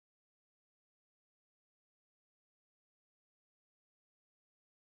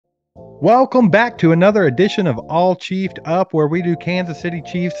Welcome back to another edition of All Chiefed Up, where we do Kansas City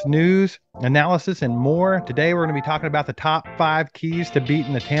Chiefs news, analysis, and more. Today, we're going to be talking about the top 5 keys to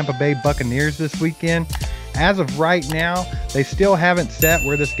beating the Tampa Bay Buccaneers this weekend. As of right now, they still haven't set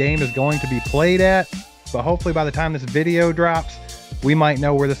where this game is going to be played at, but hopefully by the time this video drops, we might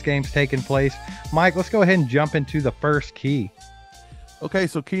know where this game's taking place. Mike, let's go ahead and jump into the first key. Okay,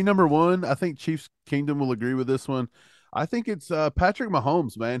 so key number one, I think Chiefs Kingdom will agree with this one. I think it's Patrick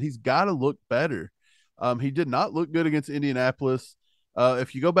Mahomes, man. He's got to look better. He did not look good against Indianapolis.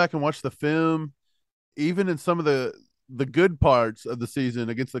 If you go back and watch the film, even in some of the good parts of the season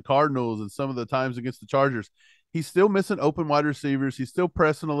against the Cardinals and some of the times against the Chargers, he's still missing open wide receivers. He's still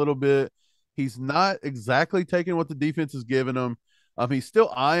pressing a little bit. He's not exactly taking what the defense is giving him. He's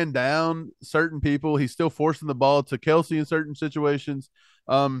still eyeing down certain people. He's still forcing the ball to Kelsey in certain situations.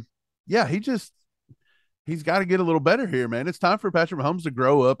 Yeah, he's got to get a little better here, man. It's time for Patrick Mahomes to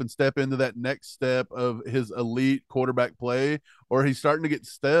grow up and step into that next step of his elite quarterback play, or he's starting to get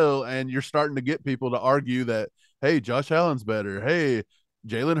stale, and you're starting to get people to argue that, hey, Josh Allen's better. Hey,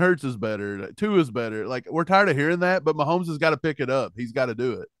 Jalen Hurts is better. Tua is better. Like, we're tired of hearing that, but Mahomes has got to pick it up. He's got to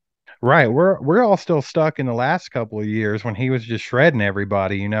do it. Right. We're all still stuck in the last couple of years when he was just shredding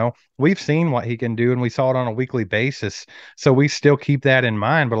everybody, you know. We've seen what he can do and we saw it on a weekly basis. So we still keep that in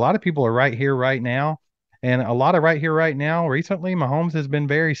mind. But a lot of people are right here right now. And a lot of right here right now, recently Mahomes has been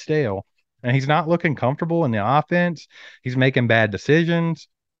very stale and he's not looking comfortable in the offense. He's making bad decisions.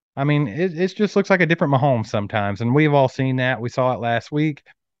 I mean, it just looks like a different Mahomes sometimes. And we've all seen that. We saw it last week.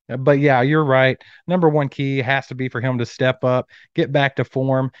 But yeah, you're right. Number one key has to be for him to step up, get back to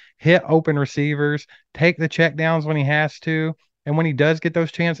form, hit open receivers, take the check downs when he has to. And when he does get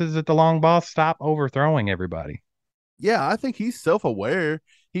those chances at the long ball, stop overthrowing everybody. Yeah, I think he's self aware.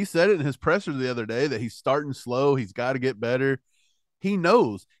 He said it in his presser the other day that he's starting slow. He's got to get better. He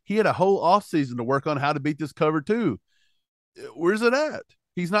knows he had a whole offseason to work on how to beat this cover two. Where's it at?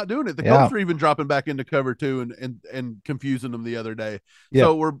 He's not doing it. The Colts Yeah. were even dropping back into cover two and confusing them the other day. Yeah.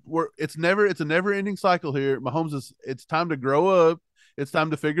 So it's a never ending cycle here. Mahomes is it's time to grow up. It's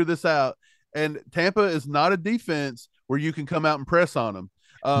time to figure this out. And Tampa is not a defense where you can come out and press on them.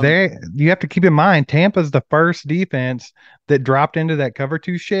 Um, You have to keep in mind Tampa's the first defense that dropped into that cover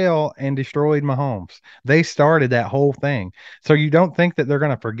two shell and destroyed Mahomes. They started that whole thing. So you don't think that they're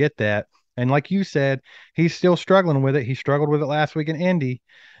going to forget that. And like you said, he's still struggling with it. He struggled with it last week in Indy.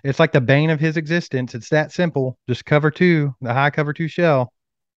 It's like the bane of his existence. It's that simple. Just cover two, the high cover two shell.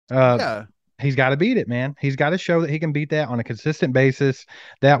 Uh, yeah, he's got to beat it, man. He's got to show that he can beat that on a consistent basis.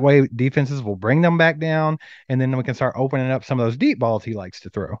 That way, defenses will bring them back down, and then we can start opening up some of those deep balls he likes to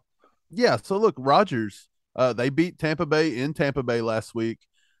throw. yeah. So look, Rodgers, they beat Tampa Bay in Tampa Bay last week.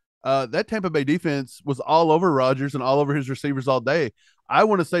 That Tampa Bay defense was all over Rodgers and all over his receivers all day. I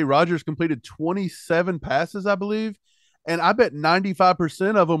want to say Rodgers completed 27 passes, I believe, and I bet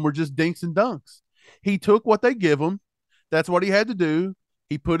 95% of them were just dinks and dunks. He took what they give him. That's what he had to do.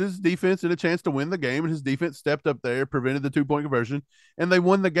 He put his defense in a chance to win the game, and his defense stepped up there, prevented the 2 point conversion, and they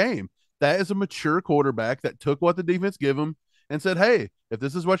won the game. That is a mature quarterback that took what the defense gave him and said, hey, if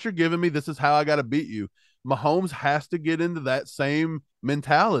this is what you're giving me, this is how I got to beat you. Mahomes has to get into that same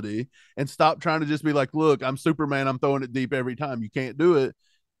mentality and stop trying to just be like, look, I'm Superman. I'm throwing it deep every time. You can't do it.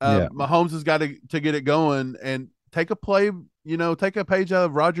 Yeah. Mahomes has got to get it going and take a play, take a page out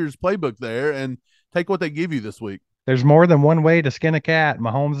of Rodgers' playbook there and take what they give you this week. There's more than one way to skin a cat.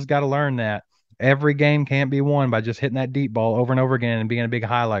 Mahomes has got to learn that. Every game can't be won by just hitting that deep ball over and over again and being a big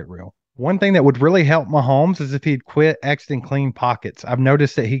highlight reel. One thing that would really help Mahomes is if he'd quit exiting clean pockets. I've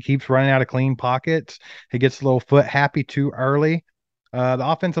noticed that he keeps running out of clean pockets. He gets a little foot happy too early. The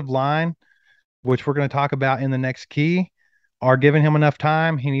offensive line, which we're going to talk about in the next key, are giving him enough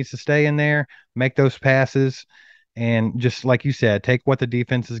time. He needs to stay in there, make those passes, and just like you said, take what the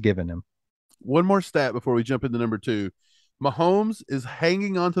defense is giving him. One more stat before we jump into number two. Mahomes is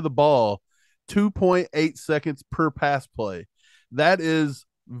hanging onto the ball 2.8 seconds per pass play. That is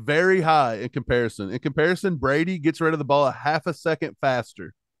very high in comparison. In comparison, Brady gets rid of the ball a half a second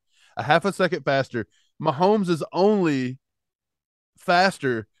faster. A half a second faster. Mahomes is only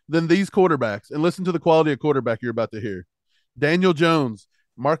faster than these quarterbacks. And listen to the quality of quarterback you're about to hear. Daniel Jones,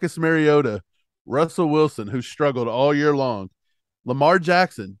 Marcus Mariota, Russell Wilson, who struggled all year long, Lamar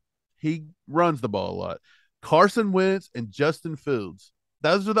Jackson, he runs the ball a lot. Carson Wentz and Justin Fields.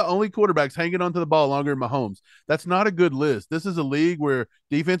 Those are the only quarterbacks hanging onto the ball longer than Mahomes. That's not a good list. This is a league where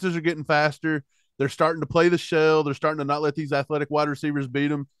defenses are getting faster. They're starting to play the shell. They're starting to not let these athletic wide receivers beat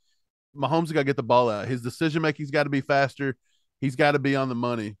them. Mahomes has got to get the ball out. His decision making's got to be faster. He's got to be on the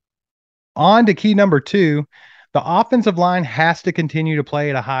money. On to key number two. The offensive line has to continue to play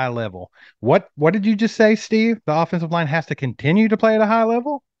at a high level. What did you just say, Steve? The offensive line has to continue to play at a high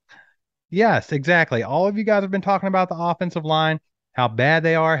level? Yes, exactly. All of you guys have been talking about the offensive line, how bad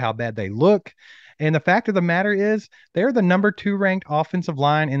they are, how bad they look. And the fact of the matter is, they're the number two ranked offensive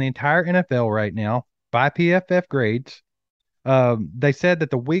line in the entire NFL right now by PFF grades. They said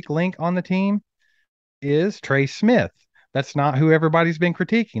that the weak link on the team is Trey Smith. That's not who everybody's been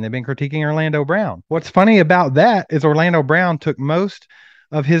critiquing. They've been critiquing Orlando Brown. What's funny about that is Orlando Brown took most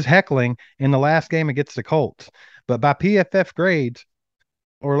of his heckling in the last game against the Colts. But by PFF grades,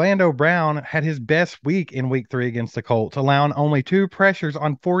 Orlando Brown had his best week in week 3 against the Colts, allowing only 2 pressures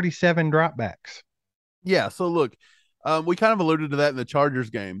on 47 dropbacks. Yeah. So look, we kind of alluded to that in the Chargers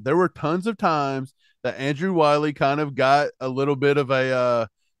game. There were tons of times that Andrew Wiley kind of got a little bit of a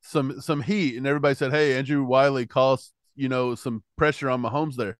some heat, and everybody said, "Hey, Andrew Wiley caused some pressure on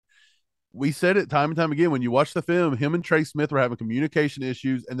Mahomes there." We said it time and time again. When you watch the film, him and Trey Smith were having communication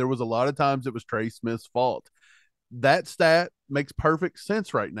issues, and there was a lot of times it was Trey Smith's fault. That stat makes perfect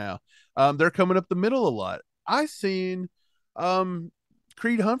sense right now. They're coming up the middle a lot. I seen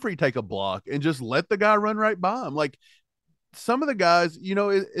Creed Humphrey take a block and just let the guy run right by him. Like some of the guys,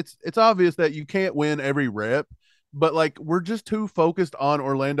 it's obvious that you can't win every rep, but like we're just too focused on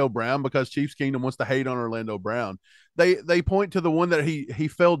Orlando Brown because Chiefs Kingdom wants to hate on Orlando Brown. They point to the one that he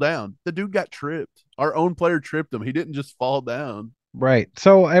fell down. The dude got tripped. Our own player tripped him. He didn't just fall down. Right.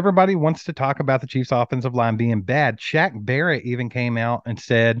 So everybody wants to talk about the Chiefs' offensive line being bad. Shaq Barrett even came out and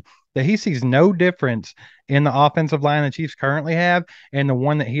said that he sees no difference in the offensive line the Chiefs currently have and the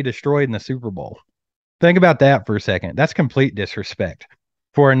one that he destroyed in the Super Bowl. Think about that for a second. That's complete disrespect.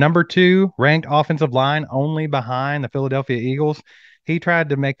 For a number two ranked offensive line only behind the Philadelphia Eagles, he tried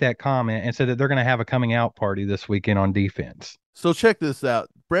to make that comment and said that they're going to have a coming out party this weekend on defense. So check this out.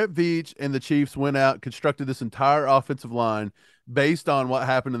 Brett Veach and the Chiefs went out, constructed this entire offensive line based on what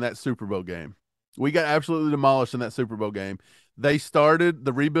happened in that Super Bowl game. We got absolutely demolished in that Super Bowl game. They started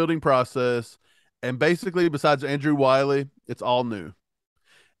the rebuilding process, and basically, besides Andrew Wiley, it's all new.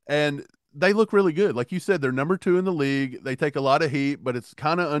 And they look really good. Like you said, they're number 2 in the league. They take a lot of heat, but it's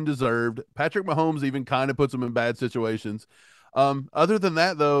kind of undeserved. Patrick Mahomes even kind of puts them in bad situations. Other than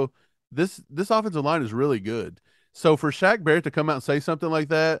that, though, this offensive line is really good. So for Shaq Barrett to come out and say something like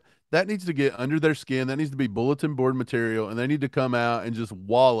that, that needs to get under their skin. That needs to be bulletin board material, and they need to come out and just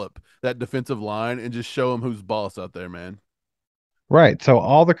wallop that defensive line and just show them who's boss out there, man. Right. So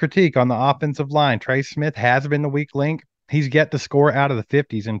all the critique on the offensive line, Trey Smith has been the weak link. He's yet to score out of the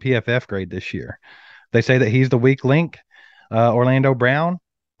 50s in PFF grade this year. They say that he's the weak link. Orlando Brown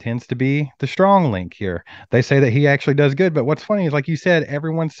tends to be the strong link here. They say that he actually does good. But what's funny is, like you said,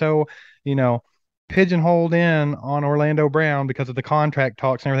 everyone's so, you know, pigeonholed in on Orlando Brown because of the contract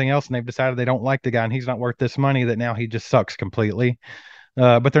talks and everything else. And they've decided they don't like the guy and he's not worth this money, that now he just sucks completely.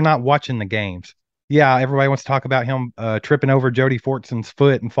 But they're not watching the games. Yeah, everybody wants to talk about him tripping over Jody Fortson's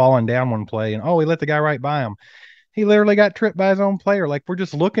foot and falling down one play. And, oh, he let the guy right by him. He literally got tripped by his own player. Like, we're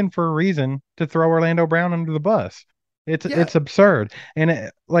just looking for a reason to throw Orlando Brown under the bus. It's Yeah, it's absurd. And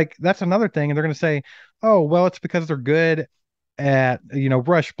like that's another thing. And they're going to say, "Oh, well, it's because they're good at,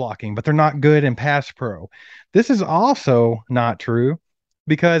 rush blocking, but they're not good in pass pro." This is also not true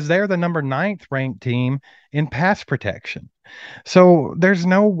because they're the number ninth ranked team in pass protection. So there's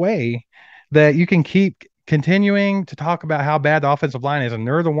no way that you can keep continuing to talk about how bad the offensive line is, and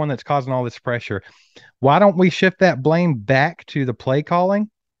they're the one that's causing all this pressure. Why don't we shift that blame back to the play calling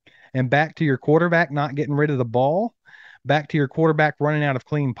and back to your quarterback not getting rid of the ball, back to your quarterback running out of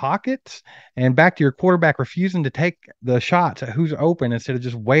clean pockets, and back to your quarterback refusing to take the shots at who's open instead of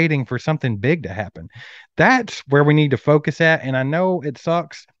just waiting for something big to happen? That's where we need to focus at. And I know it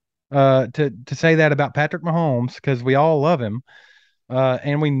sucks to say that about Patrick Mahomes because we all love him.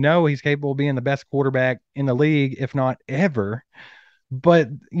 And we know he's capable of being the best quarterback in the league, if not ever. But,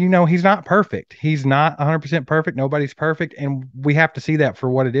 he's not perfect. He's not 100% perfect. Nobody's perfect. And we have to see that for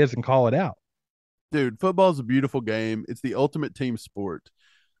what it is and call it out. dude, football is a beautiful game. It's the ultimate team sport.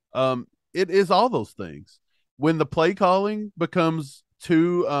 It is all those things. When the play calling becomes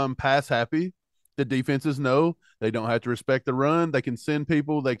too pass happy, the defenses know they don't have to respect the run. They can send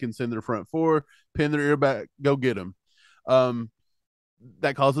people. They can send their front four, pin their ear back, go get them. Um,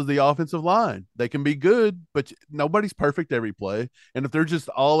 that causes the offensive line. They can be good, but nobody's perfect every play. And if they're just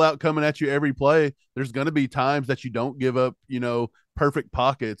all out coming at you every play, there's going to be times that you don't give up, perfect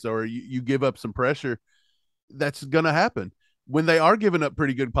pockets, or you give up some pressure. That's going to happen. When they are giving up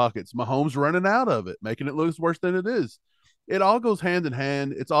pretty good pockets, Mahomes running out of it, making it look worse than it is. It all goes hand in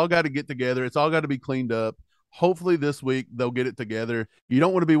hand. It's all got to get together. It's all got to be cleaned up. Hopefully this week they'll get it together. You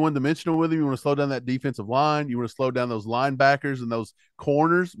don't want to be one dimensional with him. You want to slow down that defensive line. You want to slow down those linebackers and those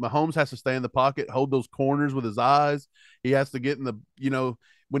corners. Mahomes has to stay in the pocket, hold those corners with his eyes. He has to get in the,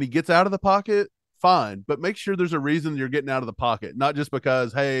 when he gets out of the pocket, fine, but make sure there's a reason you're getting out of the pocket, not just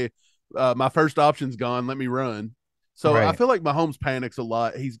because, hey, my first option's gone, let me run. So I Right. feel like Mahomes panics a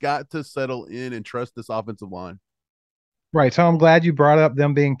lot. He's got to settle in and trust this offensive line. Right. So I'm glad you brought up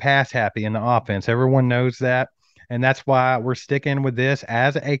them being pass happy in the offense. Everyone knows that. And that's why we're sticking with this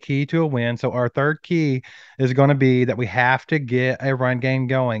as a key to a win. So our third key is going to be that we have to get a run game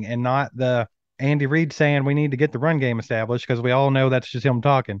going and not the Andy Reid saying we need to get the run game established because we all know that's just him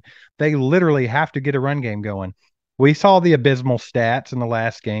talking. They literally have to get a run game going. We saw the abysmal stats in the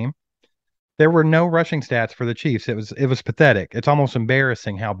last game. There were no rushing stats for the Chiefs. It was pathetic. It's almost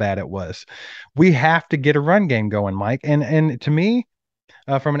embarrassing how bad it was. We have to get a run game going, Mike. And to me,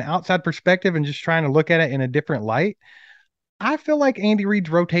 from an outside perspective and just trying to look at it in a different light, I feel like Andy Reid's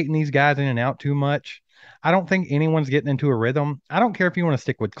rotating these guys in and out too much. I don't think anyone's getting into a rhythm. I don't care if you want to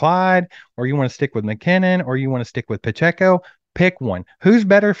stick with Clyde or you want to stick with McKinnon or you want to stick with Pacheco. Pick one. Who's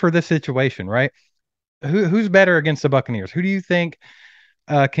better for this situation, right? Who's better against the Buccaneers? Who do you think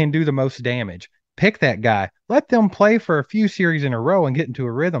can do the most damage? Pick that guy. Let them play for a few series in a row and get into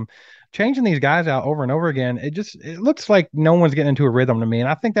a rhythm. Changing these guys out over and over again, it looks like no one's getting into a rhythm to me. And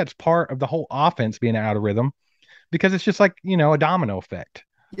I think that's part of the whole offense being out of rhythm because it's just like, a domino effect.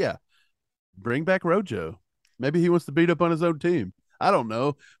 Yeah. Bring back Rojo. Maybe he wants to beat up on his own team. I don't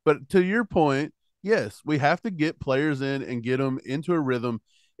know. But to your point, yes, we have to get players in and get them into a rhythm.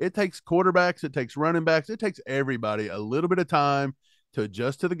 It takes quarterbacks, it takes running backs, it takes everybody a little bit of time to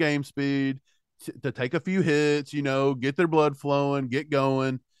adjust to the game speed, to take a few hits, get their blood flowing, get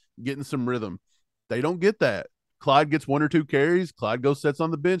going, getting some rhythm. They don't get that. Clyde gets one or two carries. Clyde goes sits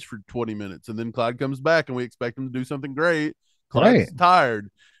on the bench for 20 minutes, and then Clyde comes back, and we expect him to do something great. Right. Clyde's tired,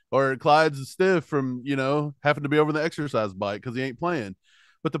 or Clyde's stiff from having to be over the exercise bike because he ain't playing.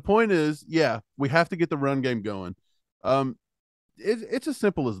 But the point is, yeah, we have to get the run game going. Um, it's as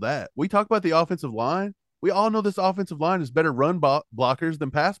simple as that. We talk about the offensive line. We all know this offensive line is better run blockers than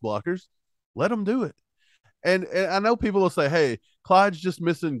pass blockers. Let them do it. And I know people will say, hey, Clyde's just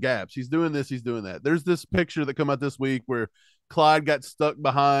missing gaps. He's doing this, he's doing that. There's this picture that come out this week where Clyde got stuck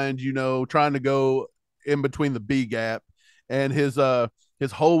behind, trying to go in between the B gap, and his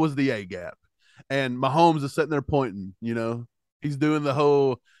hole was the A gap. And Mahomes is sitting there pointing, he's doing the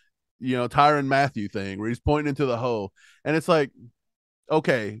whole, Tyrann Mathieu thing where he's pointing into the hole. And it's like,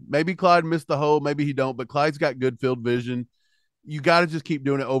 okay, maybe Clyde missed the hole, maybe he don't, but Clyde's got good field vision. You got to just keep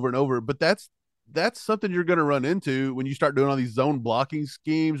doing it over and over. But that's something you're going to run into when you start doing all these zone blocking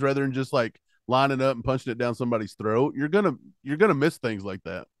schemes rather than just like lining up and punching it down somebody's throat. You're going to miss things like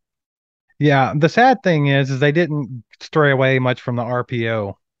that. Yeah. The sad thing is they didn't stray away much from the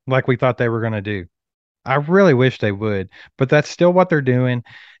RPO like we thought they were going to do. I really wish they would, but that's still what they're doing,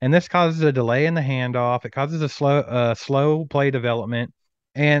 and this causes a delay in the handoff. It causes a slow play development,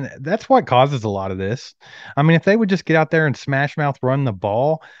 and that's what causes a lot of this. I mean, if they would just get out there and smash mouth run the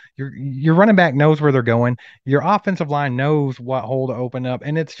ball, your running back knows where they're going. Your offensive line knows what hole to open up,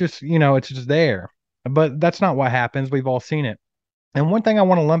 and it's just there. But that's not what happens. We've all seen it. And one thing I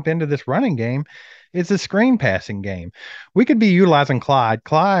want to lump into this running game is the screen passing game. We could be utilizing Clyde.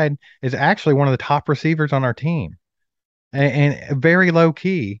 Clyde is actually one of the top receivers on our team and very low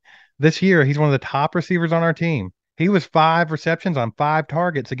key. This year, he's one of the top receivers on our team. He was 5 receptions on 5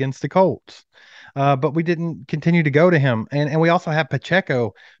 targets against the Colts. But we didn't continue to go to him. And we also have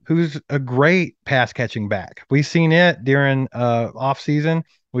Pacheco, who's a great pass catching back. We've seen it during off season.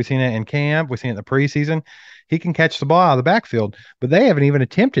 We've seen it in camp. We've seen it in the preseason. He can catch the ball out of the backfield, but they haven't even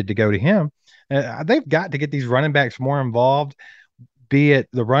attempted to go to him. They've got to get these running backs more involved, be it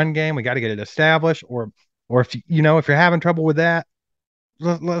the run game. We got to get it established, or if you're having trouble with that,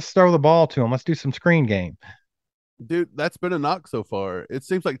 let's throw the ball to them. Let's do some screen game. Dude, that's been a knock so far. It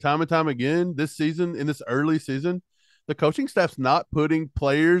seems like time and time again this season, in this early season, the coaching staff's not putting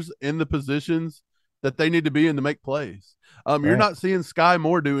players in the positions that they need to be in to make plays. You're Right. not seeing Sky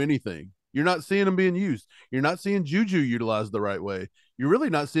Moore do anything. You're not seeing him being used. You're not seeing Juju utilized the right way. You're really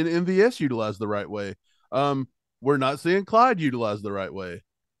not seeing MVS utilized the right way. We're not seeing Clyde utilized the right way.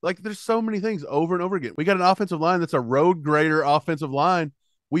 Like, there's so many things over and over again. We got an offensive line that's a road grader offensive line.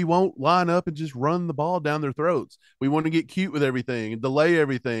 We won't line up and just run the ball down their throats. We want to get cute with everything and delay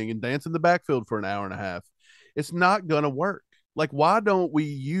everything and dance in the backfield for an hour and a half. It's not going to work. Like, why don't we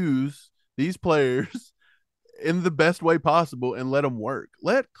use these players in the best way possible and let them work?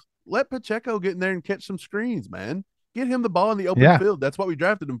 Let Pacheco get in there and catch some screens, man. Get him the ball in the open Yeah. field. That's what we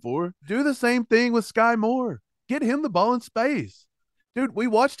drafted him for. Do the same thing with Sky Moore. Get him the ball in space. Dude, we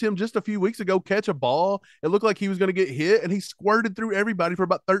watched him just a few weeks ago catch a ball. It looked like he was going to get hit, and he squirted through everybody for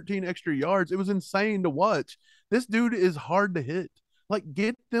about 13 extra yards. It was insane to watch. This dude is hard to hit. Like,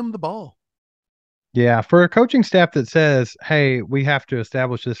 get them the ball. Yeah. For a coaching staff that says, hey, we have to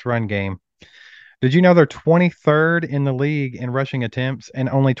establish this run game. Did you know they're 23rd in the league in rushing attempts and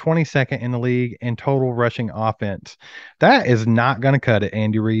only 22nd in the league in total rushing offense? That is not going to cut it,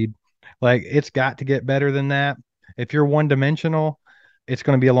 Andy Reid. Like, it's got to get better than that. If you're one dimensional, it's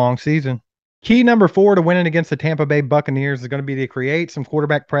going to be a long season. Key number 4 to winning against the Tampa Bay Buccaneers is going to be to create some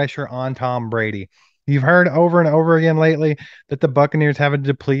quarterback pressure on Tom Brady. You've heard over and over again lately that the Buccaneers have a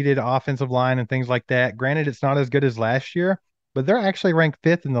depleted offensive line and things like that. Granted, it's not as good as last year, but they're actually ranked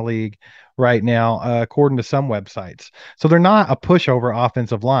 5th in the league right now, according to some websites. So they're not a pushover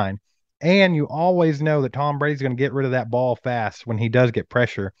offensive line. And you always know that Tom Brady's going to get rid of that ball fast when he does get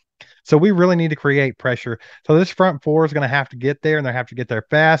pressure. So we really need to create pressure. So this front four is going to have to get there, and they have to get there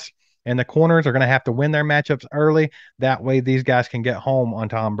fast. And the corners are going to have to win their matchups early. That way, these guys can get home on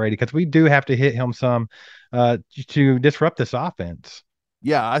Tom Brady because we do have to hit him some to disrupt this offense.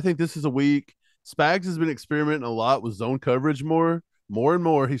 Yeah, I think this is a week. Spags has been experimenting a lot with zone coverage more and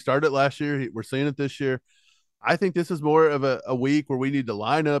more. He started last year. We're seeing it this year. I think this is more of a week where we need to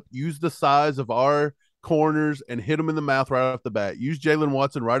line up, use the size of our corners, and hit them in the mouth right off the bat. Use Jalen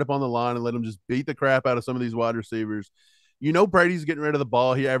Watson right up on the line and let him just beat the crap out of some of these wide receivers. You know, Brady's getting rid of the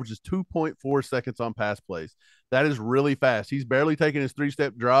ball. He averages 2.4 seconds on pass plays. That is really fast. He's barely taking his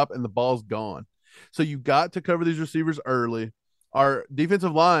 3-step drop, and the ball's gone. So you got to cover these receivers early. Our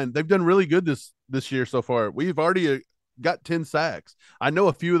defensive line, they've done really good this year so far. We've already got 10 sacks. I know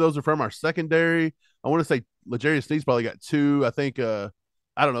a few of those are from our secondary. I want to say L'Jarius Sneed's probably got 2. I think I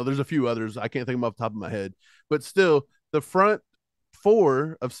don't know. There's a few others. I can't think of them off the top of my head. But still, the front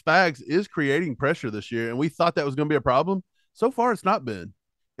 4 of Spags is creating pressure this year, and we thought that was going to be a problem. So far, it's not been.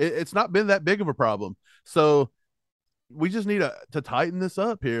 It's not been that big of a problem. So we just need to tighten this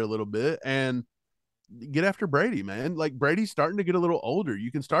up here a little bit and get after Brady, man. Like, Brady's starting to get a little older.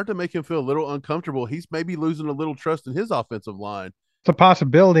 You can start to make him feel a little uncomfortable. He's maybe losing a little trust in his offensive line. It's a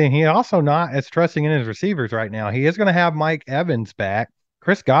possibility, and he also not as trusting in his receivers right now. He is going to have Mike Evans back.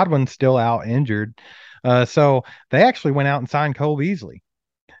 Chris Godwin's still out injured. So they actually went out and signed Cole Beasley.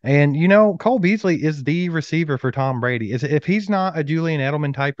 And you know, Cole Beasley is the receiver for Tom Brady. Is if he's not a Julian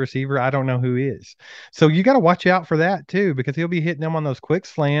Edelman type receiver, I don't know who is. So you got to watch out for that too, because he'll be hitting them on those quick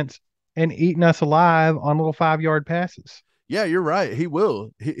slants and eating us alive on little 5-yard passes. Yeah, you're right. He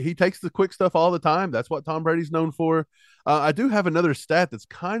will. He takes the quick stuff all the time. That's what Tom Brady's known for. I do have another stat that's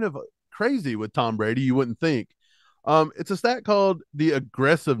kind of crazy with Tom Brady. You wouldn't think. It's a stat called the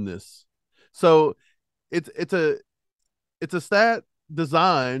aggressiveness. So it's a stat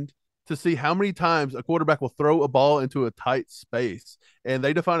designed to see how many times a quarterback will throw a ball into a tight space. And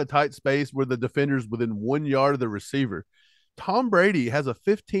they define a tight space where the defender's within 1 yard of the receiver. Tom Brady has a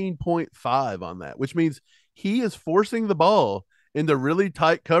 15.5 on that, which means he is forcing the ball into really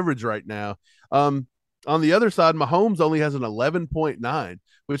tight coverage right now. On the other side, Mahomes only has an 11.9,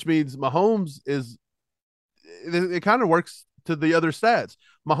 which means Mahomes is it kind of works to the other stats.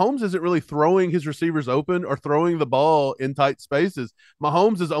 Mahomes isn't really throwing his receivers open or throwing the ball in tight spaces.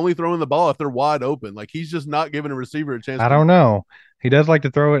 Mahomes is only throwing the ball if they're wide open. Like, he's just not giving a receiver a chance I to. don't know. He does like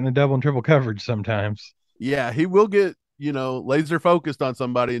to throw it in a double and triple coverage sometimes. Yeah, he will get, laser focused on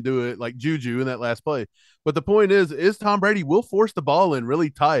somebody and do it like Juju in that last play. But the point is Tom Brady will force the ball in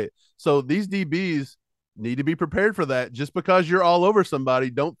really tight. So these DBs need to be prepared for that. Just because you're all over somebody,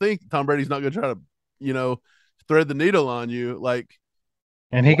 don't think Tom Brady's not going to try to, thread the needle on you. Like,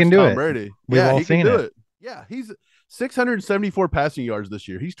 And he watch can do Tom it. Brady. We've Yeah, all he can seen do it. it. Yeah, he's 674 passing yards this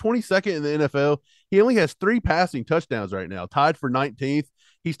year. He's 22nd in the NFL. He only has 3 passing touchdowns right now, tied for 19th.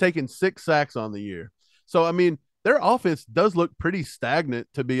 He's taken 6 sacks on the year. So, I mean, their offense does look pretty stagnant,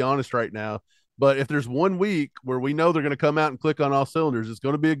 to be honest, right now. But if there's one week where we know they're going to come out and click on all cylinders, it's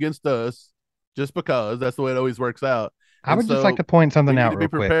going to be against us, just because that's the way it always works out. I And would just like so to point we something need out to be real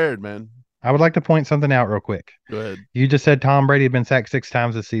quick. prepared, man. I would like to point something out real quick. Go ahead. You just said Tom Brady had been sacked 6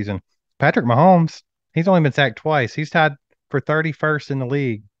 times this season. Patrick Mahomes, he's only been sacked twice. He's tied for 31st in the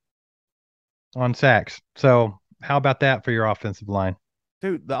league on sacks. So how about that for your offensive line?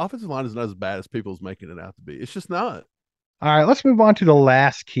 Dude, the offensive line is not as bad as people's making it out to be. It's just not. All right, let's move on to the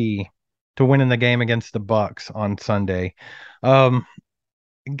last key to winning the game against the Bucs on Sunday. Um,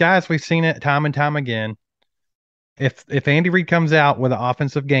 Guys, we've seen it time and time again. If Andy Reid comes out with an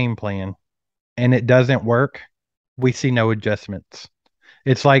offensive game plan and it doesn't work, we see no adjustments.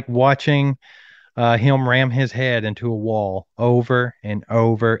 It's like watching him ram his head into a wall over and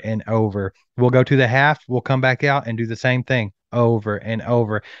over and over. We'll go to the half, we'll come back out and do the same thing over and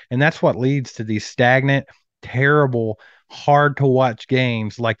over. And that's what leads to these stagnant, terrible, hard to watch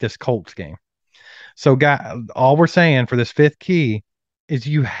games like this Colts game. So, guy, all we're saying for this fifth key is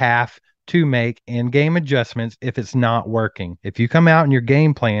you have to make in-game adjustments if it's not working. If you come out and your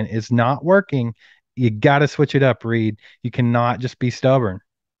game plan is not working, you got to switch it up, Reed. You cannot just be stubborn.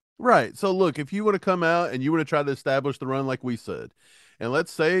 Right. So look, if you want to come out and you want to try to establish the run like we said, and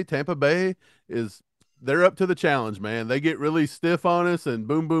let's say Tampa Bay is they're up to the challenge, man. They get really stiff on us and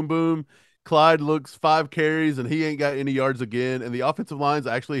boom, boom, boom. Clyde looks 5 carries and he ain't got any yards again. And the offensive line's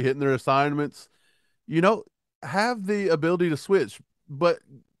actually hitting their assignments. You know, have the ability to switch, but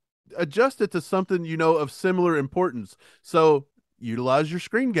adjust it to something of similar importance. So utilize your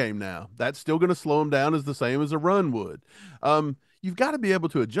screen game now. That's still going to slow them down as the same as a run would. You've got to be able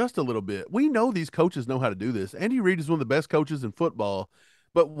to adjust a little bit. We know these coaches know how to do this. Andy Reid is one of the best coaches in football,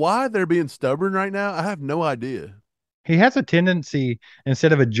 but why they're being stubborn right now, I have no idea. He has a tendency,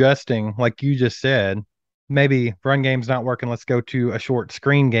 instead of adjusting, like you just said, maybe run game's not working. Let's go to a short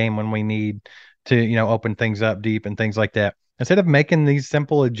screen game when we need to, open things up deep and things like that. Instead of making these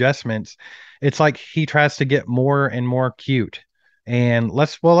simple adjustments, it's like he tries to get more and more cute. And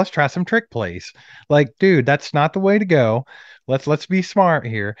let's try some trick plays. Like, dude, that's not the way to go. Let's be smart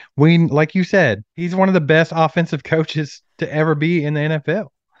here. Like you said, he's one of the best offensive coaches to ever be in the NFL.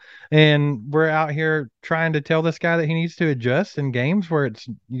 And we're out here trying to tell this guy that he needs to adjust in games where it's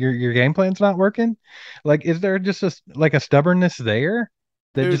your game plan's not working. Like, is there just like a stubbornness there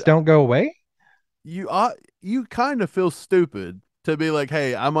that Dude, just don't go away? you kind of feel stupid to be like,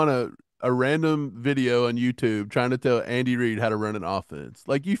 hey, I'm on a random video on YouTube trying to tell Andy Reid how to run an offense.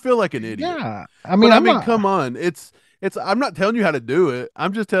 Like you feel like an idiot. Yeah. I mean, But I I'm mean, not. come on. It's I'm not telling you how to do it.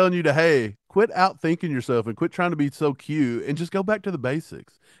 I'm just telling you to, hey, quit out thinking yourself and quit trying to be so cute and just go back to the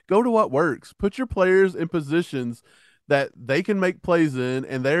basics. Go to what works. Put your players in positions that they can make plays in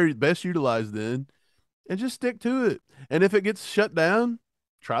and they're best utilized in and just stick to it. And if it gets shut down,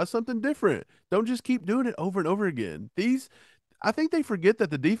 try something different. Don't just keep doing it over and over again. These I think they forget that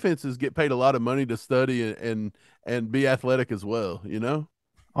the defenses get paid a lot of money to study and be athletic as well, you know?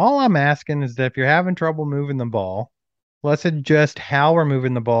 All I'm asking is that if you're having trouble moving the ball, let's adjust how we're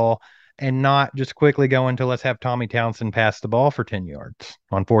moving the ball and not just quickly go into let's have Tommy Townsend pass the ball for 10 yards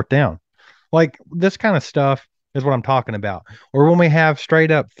on fourth down. Like this kind of stuff is what I'm talking about. Or when we have straight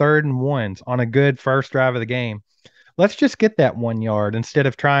up third and ones on a good first drive of the game, let's just get that 1 yard instead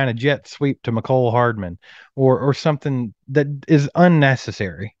of trying a jet sweep to McCole Hardman or something that is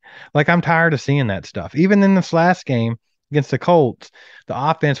unnecessary. Like I'm tired of seeing that stuff. Even in this last game against the Colts, the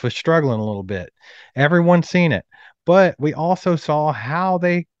offense was struggling a little bit. Everyone's seen it. But we also saw how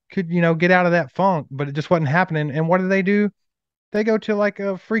they could, get out of that funk, but it just wasn't happening. And what did they do? They go to like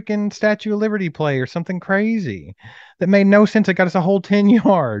a freaking Statue of Liberty play or something crazy that made no sense. It got us a whole 10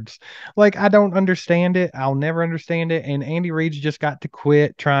 yards. Like, I don't understand it. I'll never understand it. And Andy Reid's just got to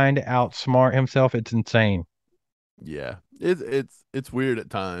quit trying to outsmart himself. It's insane. Yeah. It's weird at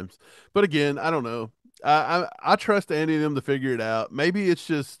times. But again, I don't know. I trust Andy and them to figure it out. Maybe it's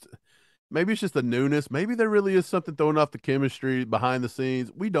just the newness. Maybe there really is something throwing off the chemistry behind the scenes.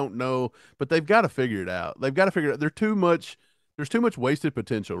 We don't know, but they've got to figure it out. They've got to figure it out. There's too much wasted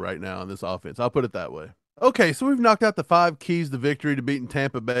potential right now in this offense. I'll put it that way. Okay, so we've knocked out the 5 keys to victory to beating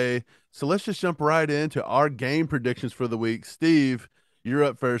Tampa Bay. So let's just jump right into our game predictions for the week. Steve, you're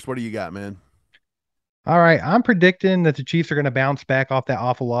up first. What do you got, man? All right. I'm predicting that the Chiefs are going to bounce back off that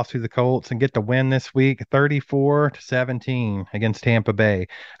awful loss to the Colts and get the win this week 34-17 against Tampa Bay.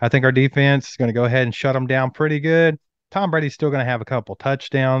 I think our defense is going to go ahead and shut them down pretty good. Tom Brady's still going to have a couple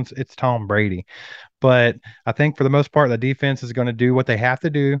touchdowns. It's Tom Brady. But I think for the most part, the defense is going to do what they have to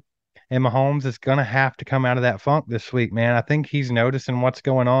do. And Mahomes is going to have to come out of that funk this week, man. I think he's noticing what's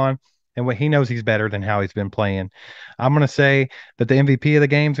going on and what he knows he's better than how he's been playing. I'm going to say that the MVP of the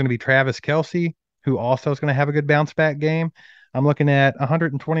game is going to be Travis Kelsey, who also is going to have a good bounce back game. I'm looking at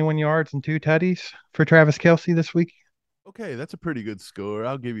 121 yards and 2 tutties for Travis Kelsey this week. Okay, that's a pretty good score.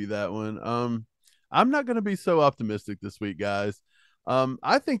 I'll give you that one. I'm not going to be so optimistic this week, guys.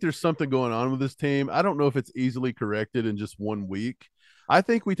 I think there's something going on with this team. I don't know if it's easily corrected in just 1 week. I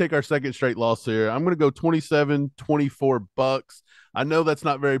think we take our second straight loss here. I'm going to go 27-24 Bucs. I know that's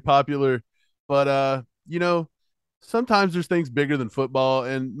not very popular, but sometimes there's things bigger than football,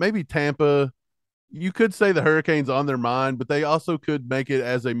 and maybe Tampa you could say the Hurricanes on their mind, but they also could make it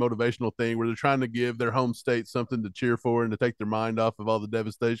as a motivational thing where they're trying to give their home state something to cheer for and to take their mind off of all the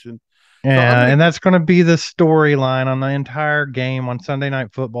devastation. So I'm Yeah, gonna and that's going to be the storyline on the entire game on Sunday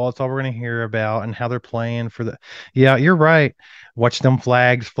Night Football. It's all we're going to hear about and how they're playing for the. Yeah, you're right. Watch them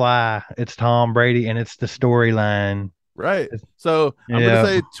flags fly. It's Tom Brady and it's the storyline. right. So I'm gonna Yeah,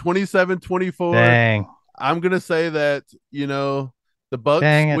 say 27-24. dang, I'm gonna say that the Bucs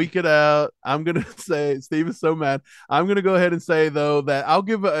dang it. squeak it out. I'm gonna say Steve is so mad. I'm gonna go ahead and say though that I'll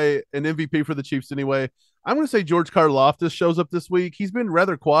give an MVP for the Chiefs anyway. I'm gonna say George Karlaftis shows up this week. He's been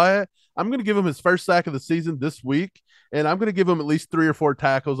rather quiet. I'm gonna give him his first sack of the season this week, and I'm gonna give him at least 3 or 4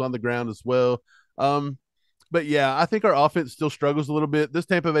 tackles on the ground as well. Um, but yeah, I think our offense still struggles a little bit. This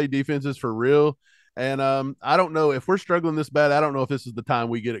Tampa Bay defense is for real. And I don't know if we're struggling this bad. I don't know if this is the time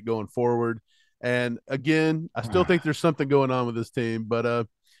we get it going forward. And again, I still think there's something going on with this team. But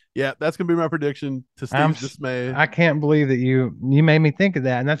yeah, that's gonna be my prediction to I'm Steve's dismay. I can't believe that you made me think of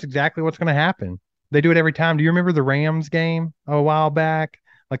that, and that's exactly what's going to happen. They do it every time. Do you remember the Rams game a while back,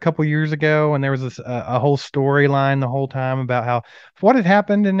 like a couple years ago, and there was a whole storyline the whole time about how what had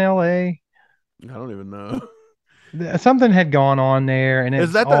happened in L.A. I don't even know. Something had gone on there, and Is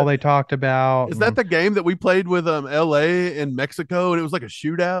it's that all the they talked about. is that And the game that we played with LA and Mexico and it was like a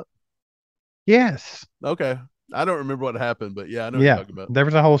shootout? yes, Okay. I don't remember what happened, but yeah, I know what you're yeah, talking about. there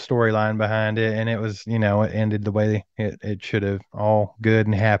was a whole storyline behind it, and it was, it ended the way it should have, all good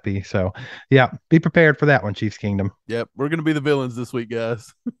and happy. So, yeah, be prepared for that one, Chiefs Kingdom. Yep, we're gonna be the villains this week,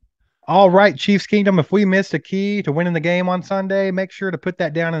 guys. All right, Chiefs Kingdom. If we missed a key to winning the game on Sunday, make sure to put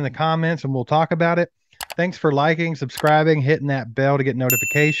that down in the comments and we'll talk about it. Thanks for liking, subscribing, hitting that bell to get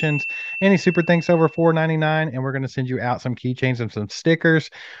notifications. Any super thanks over $4.99, and we're going to send you out some keychains and some stickers.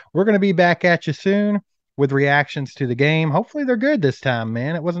 We're going to be back at you soon with reactions to the game. Hopefully they're good this time,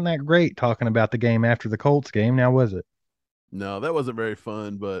 man. It wasn't that great talking about the game after the Colts game. Now was it? No, that wasn't very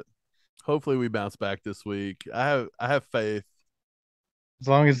fun, but hopefully we bounce back this week. I have faith. As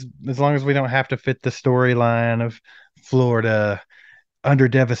long as we don't have to fit the storyline of Florida under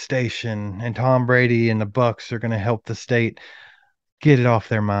devastation, and Tom Brady and the Bucs are going to help the state get it off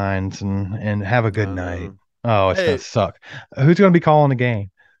their minds and have a good I night. know. Oh, it's going Hey, to suck. Who's going to be calling the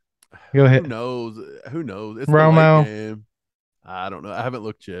game? Go who ahead. knows? Who knows? It's the late Romo. game. I don't know. I haven't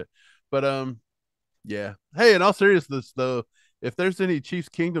looked yet. But yeah. Hey, in all seriousness though, if there's any Chiefs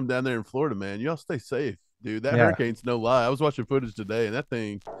Kingdom down there in Florida, man, y'all stay safe, dude. That Yeah. hurricane's no lie. I was watching footage today and that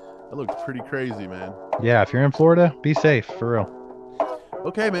looked pretty crazy, man. Yeah, if you're in Florida, be safe for real.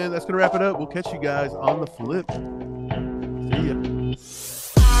 Okay, man, that's gonna wrap it up. We'll catch you guys on the flip. See ya.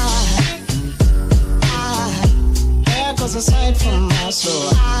 There goes a sight from my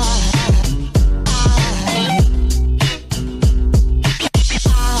soul.